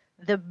us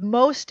the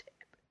most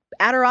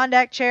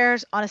Adirondack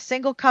chairs on a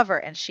single cover,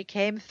 and she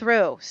came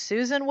through.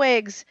 Susan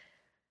Wiggs,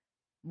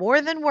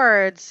 more than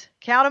words,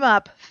 count them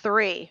up,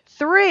 3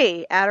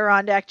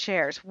 Adirondack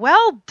chairs.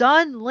 Well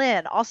done,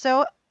 Lynn.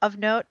 Also of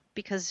note,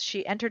 because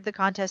she entered the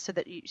contest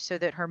so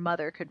that her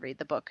mother could read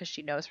the book, because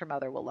she knows her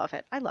mother will love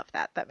it. I love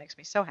that. That makes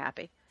me so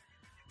happy.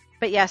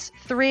 But yes,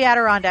 3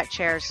 Adirondack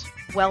chairs.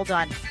 Well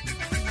done.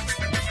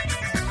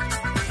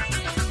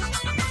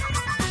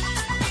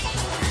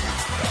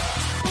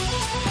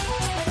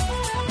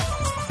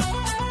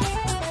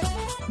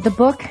 The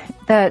book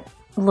that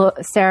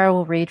Sarah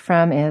will read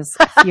from is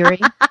Fury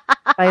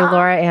by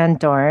Laura Ann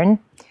Dorn.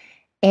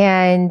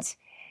 And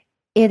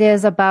it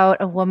is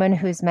about a woman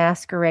who's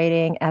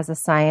masquerading as a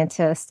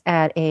scientist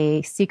at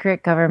a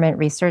secret government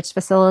research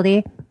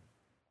facility.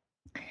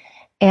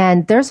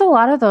 And there's a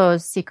lot of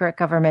those secret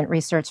government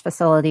research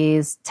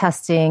facilities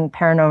testing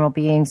paranormal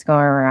beings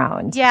going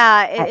around.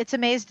 Yeah, it's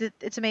amazing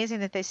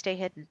that they stay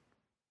hidden.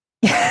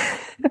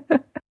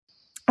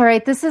 All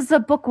right, this is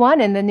book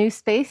 1 in the new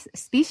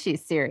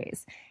Species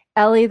series.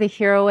 Ellie, the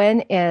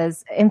heroine,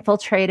 is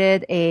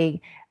infiltrated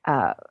a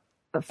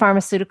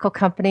pharmaceutical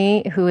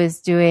company who is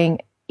doing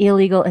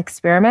illegal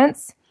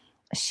experiments.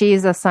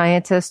 She's a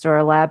scientist or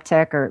a lab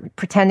tech or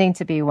pretending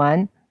to be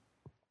one.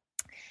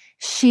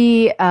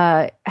 She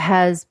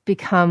has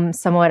become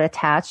somewhat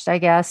attached, I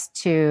guess,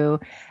 to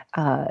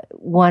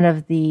one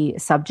of the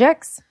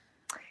subjects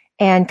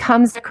and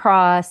comes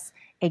across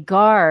a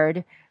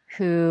guard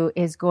who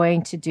is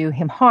going to do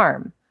him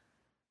harm.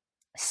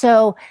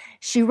 So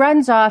she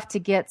runs off to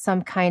get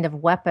some kind of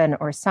weapon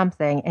or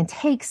something and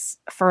takes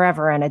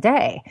forever and a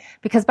day,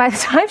 because by the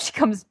time she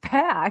comes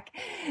back,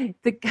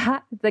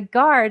 the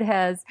guard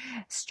has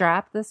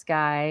strapped this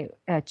guy,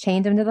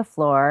 chained him to the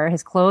floor.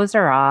 His clothes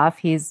are off.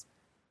 He's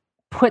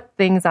put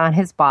things on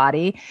his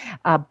body,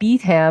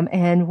 beat him,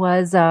 and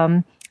was,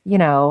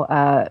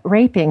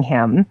 raping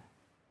him.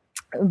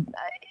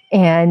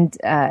 And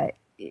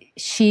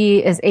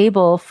she is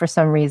able, for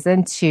some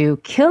reason, to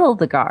kill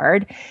the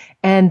guard.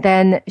 And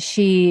then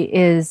she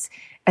is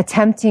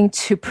attempting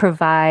to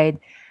provide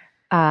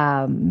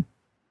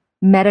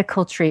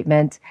medical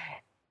treatment,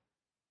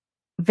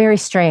 very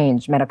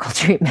strange medical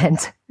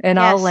treatment. And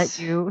yes. I'll let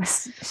you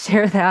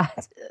share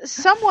that.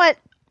 Somewhat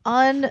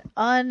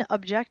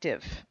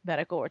unobjective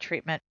medical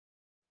treatment.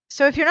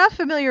 So if you're not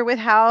familiar with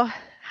how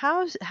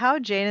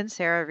Jane and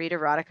Sarah read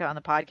erotica on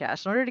the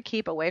podcast, in order to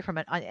keep away from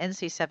an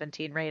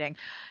NC-17 rating,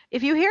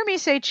 if you hear me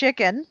say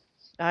chicken,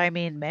 I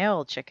mean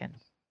male chicken.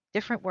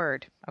 Different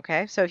word,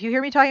 okay? So if you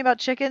hear me talking about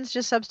chickens,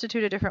 just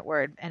substitute a different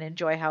word and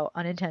enjoy how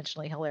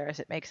unintentionally hilarious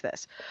it makes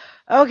this.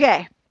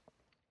 Okay.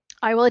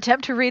 I will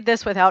attempt to read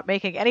this without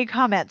making any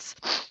comments,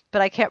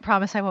 but I can't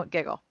promise I won't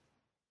giggle.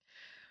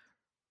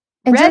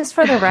 And just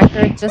for the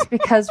record, just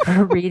because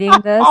we're reading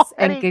this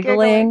and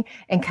giggling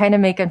and kind of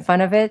making fun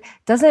of it,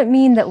 doesn't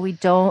mean that we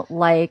don't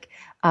like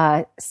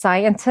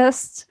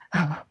scientists,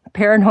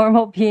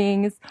 paranormal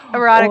beings,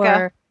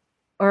 erotica,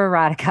 or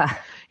erotica.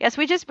 Yes,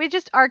 we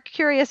just are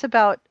curious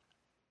about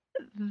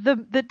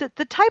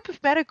the type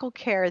of medical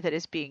care that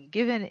is being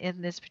given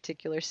in this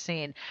particular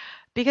scene,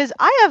 because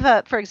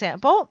for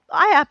example,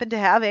 I happen to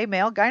have a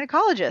male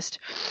gynecologist.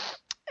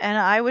 And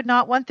I would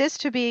not want this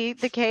to be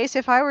the case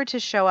if I were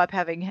to show up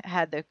having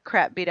had the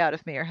crap beat out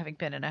of me or having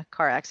been in a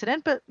car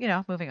accident. But,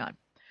 moving on.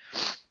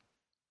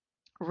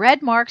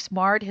 Red marks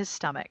marred his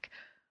stomach.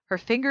 Her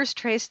fingers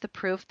traced the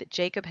proof that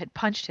Jacob had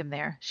punched him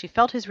there. She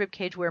felt his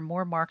ribcage where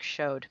more marks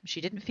showed. She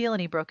didn't feel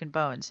any broken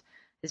bones.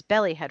 His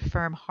belly had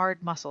firm,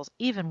 hard muscles,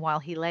 even while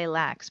he lay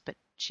lax, but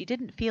she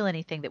didn't feel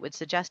anything that would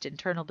suggest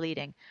internal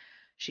bleeding.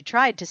 She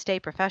tried to stay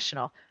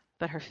professional,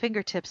 but her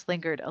fingertips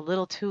lingered a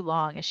little too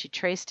long as she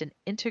traced an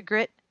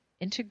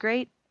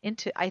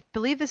I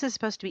believe this is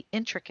supposed to be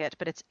intricate,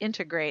 but it's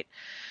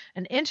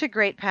an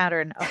integrate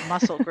pattern of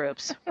muscle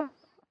groups.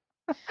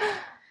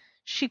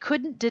 She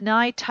couldn't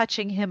deny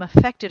touching him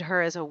affected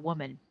her as a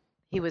woman.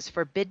 He was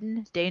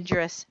forbidden,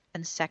 dangerous,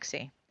 and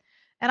sexy.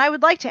 And I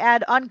would like to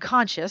add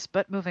unconscious,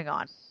 but moving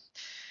on.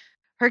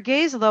 Her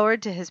gaze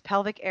lowered to his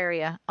pelvic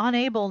area,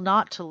 unable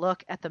not to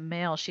look at the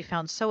male she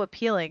found so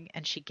appealing,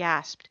 and she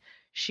gasped.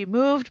 She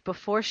moved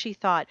before she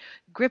thought,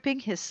 gripping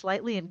his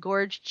slightly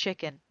engorged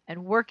chicken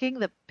and working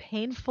the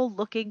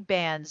painful-looking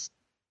bands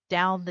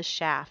down the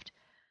shaft.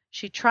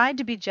 She tried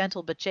to be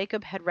gentle, but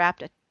Jacob had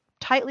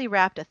tightly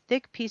wrapped a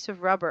thick piece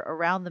of rubber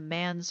around the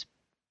man's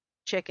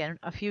chicken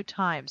a few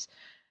times.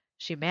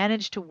 She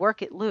managed to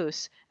work it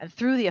loose and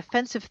threw the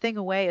offensive thing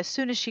away as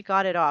soon as she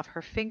got it off.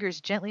 Her fingers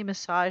gently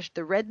massaged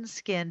the reddened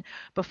skin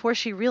before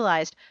she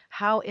realized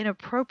how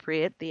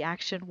inappropriate the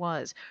action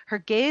was. Her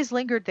gaze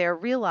lingered there,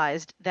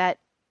 realized that,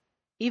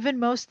 even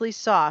mostly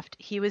soft,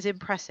 he was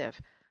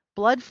impressive.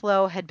 Blood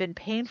flow had been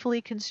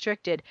painfully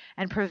constricted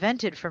and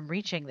prevented from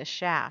reaching the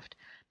shaft.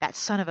 That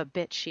son of a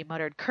bitch, she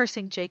muttered,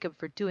 cursing Jacob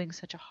for doing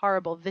such a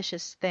horrible,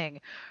 vicious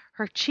thing.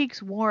 Her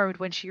cheeks warmed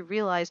when she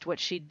realized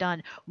what she'd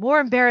done. More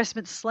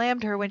embarrassment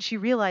slammed her when she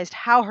realized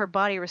how her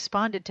body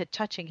responded to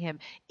touching him,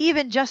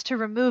 even just to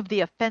remove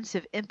the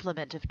offensive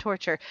implement of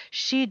torture.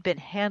 She'd been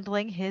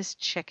handling his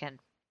chicken.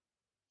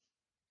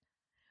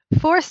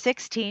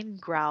 416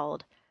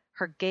 growled.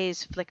 Her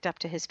gaze flicked up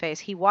to his face.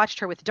 He watched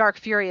her with dark,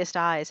 furious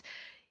eyes.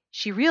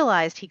 She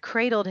realized he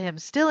cradled him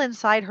still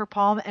inside her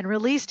palm and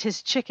released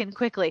his chicken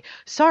quickly.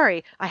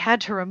 Sorry, I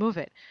had to remove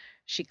it.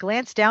 She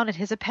glanced down at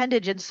his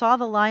appendage and saw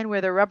the line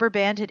where the rubber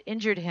band had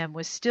injured him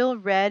was still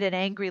red and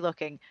angry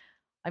looking.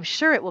 I'm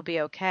sure it will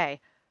be okay.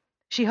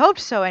 She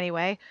hoped so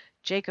anyway.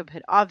 Jacob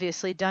had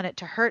obviously done it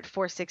to hurt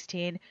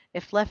 416.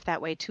 If left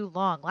that way too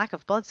long, lack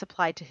of blood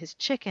supply to his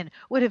chicken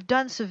would have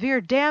done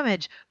severe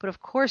damage, but of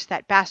course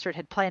that bastard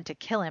had planned to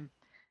kill him.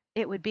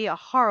 It would be a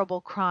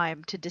horrible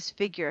crime to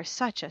disfigure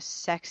such a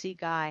sexy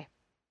guy.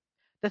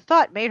 The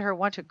thought made her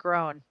want to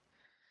groan,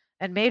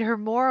 and made her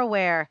more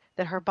aware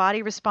that her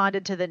body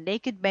responded to the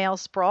naked male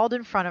sprawled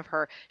in front of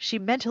her. She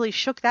mentally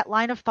shook that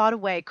line of thought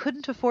away,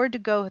 couldn't afford to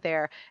go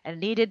there, and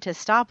needed to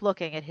stop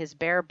looking at his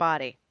bare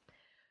body.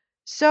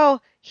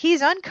 So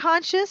he's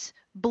unconscious,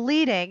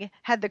 bleeding,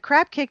 had the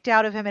crap kicked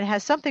out of him, and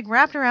has something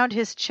wrapped around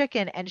his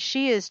chicken, and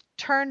she is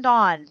turned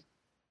on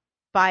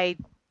by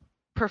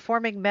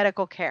performing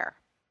medical care.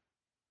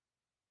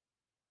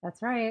 That's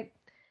right.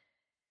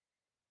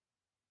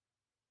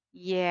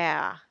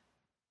 Yeah.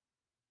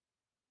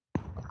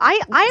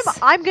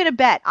 I'm gonna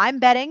bet. I am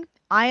betting.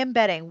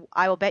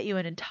 I will bet you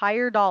an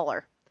entire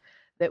 $1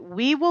 that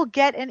we will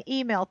get an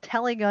email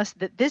telling us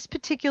that this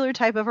particular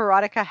type of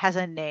erotica has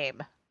a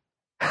name.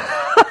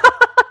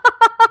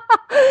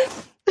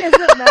 Is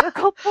it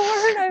medical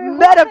porn?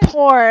 Meta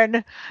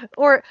porn,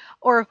 or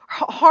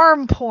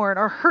harm porn,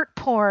 or hurt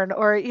porn,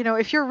 or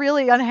if you're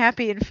really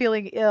unhappy and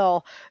feeling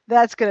ill,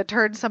 that's gonna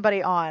turn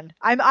somebody on.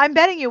 I'm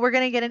betting you we're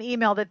gonna get an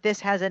email that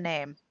this has a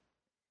name.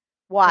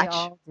 Watch. They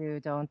all do,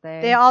 don't they?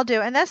 They all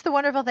do, and that's the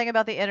wonderful thing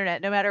about the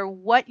internet. No matter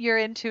what you're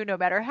into, no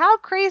matter how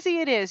crazy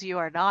it is, you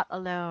are not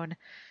alone,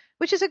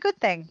 which is a good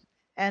thing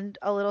and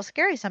a little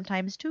scary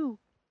sometimes too.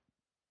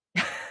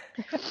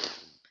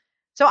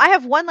 So I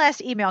have one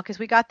last email because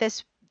we got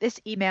this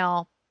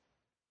email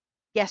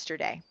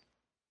yesterday,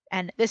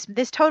 and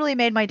this totally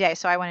made my day,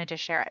 so I wanted to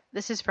share it.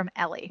 This is from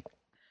Ellie.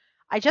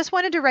 I just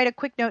wanted to write a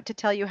quick note to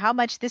tell you how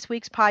much this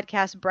week's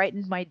podcast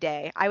brightened my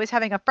day. I was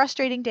having a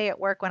frustrating day at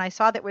work when I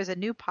saw there was a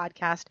new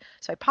podcast,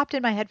 so I popped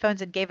in my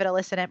headphones and gave it a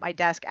listen at my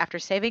desk after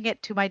saving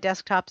it to my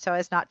desktop so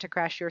as not to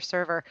crash your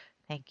server.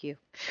 Thank you.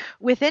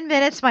 Within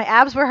minutes, my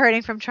abs were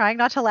hurting from trying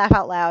not to laugh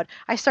out loud.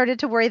 I started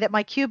to worry that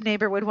my cube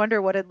neighbor would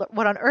wonder what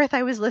on earth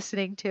I was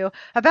listening to.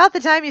 About the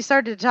time you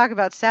started to talk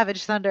about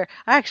Savage Thunder,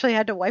 I actually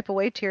had to wipe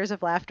away tears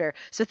of laughter.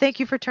 So thank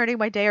you for turning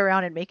my day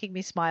around and making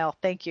me smile.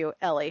 Thank you,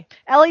 Ellie.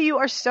 Ellie, you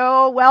are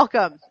so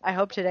welcome. I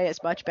hope today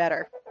is much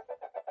better.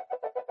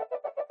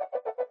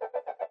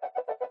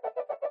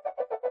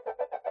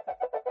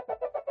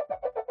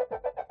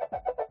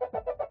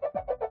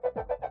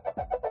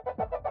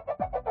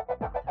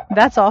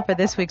 That's all for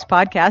this week's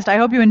podcast. I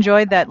hope you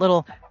enjoyed that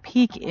little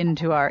peek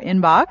into our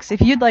inbox. If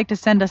you'd like to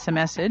send us a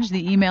message,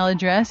 the email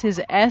address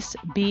is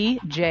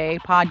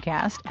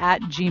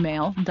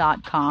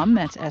sbjpodcast@gmail.com.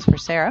 That's S for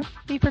Sarah,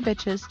 B for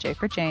Bitches, J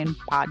for Jane,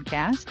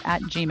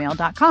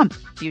 podcast@gmail.com.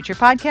 Future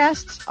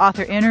podcasts,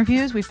 author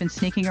interviews. We've been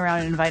sneaking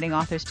around and inviting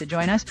authors to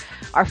join us.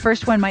 Our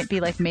first one might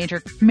be like major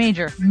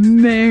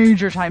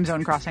time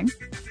zone crossing.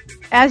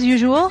 As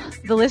usual,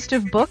 the list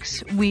of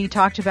books we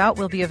talked about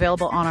will be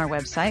available on our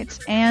websites,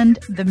 and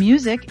the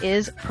music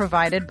is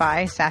provided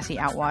by Sassy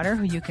Outwater,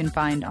 who you can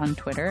find on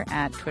Twitter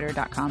at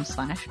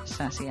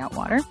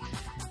twitter.com/sassyoutwater.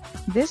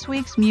 This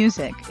week's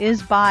music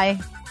is by,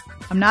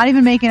 I'm not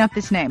even making up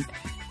this name,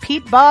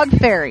 Peat Bog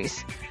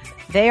Fairies.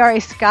 They are a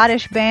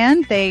Scottish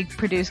band. They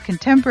produce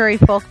contemporary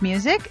folk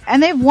music,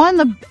 and they've won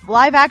the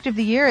Live Act of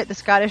the Year at the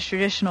Scottish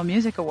Traditional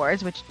Music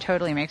Awards, which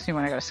totally makes me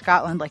want to go to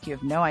Scotland like you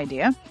have no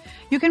idea.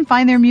 You can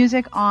find their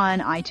music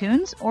on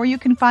iTunes, or you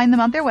can find them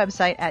on their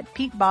website at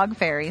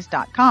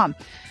peatbogfairies.com.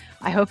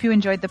 I hope you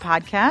enjoyed the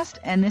podcast,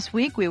 and this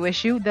week we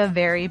wish you the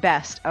very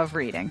best of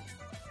reading.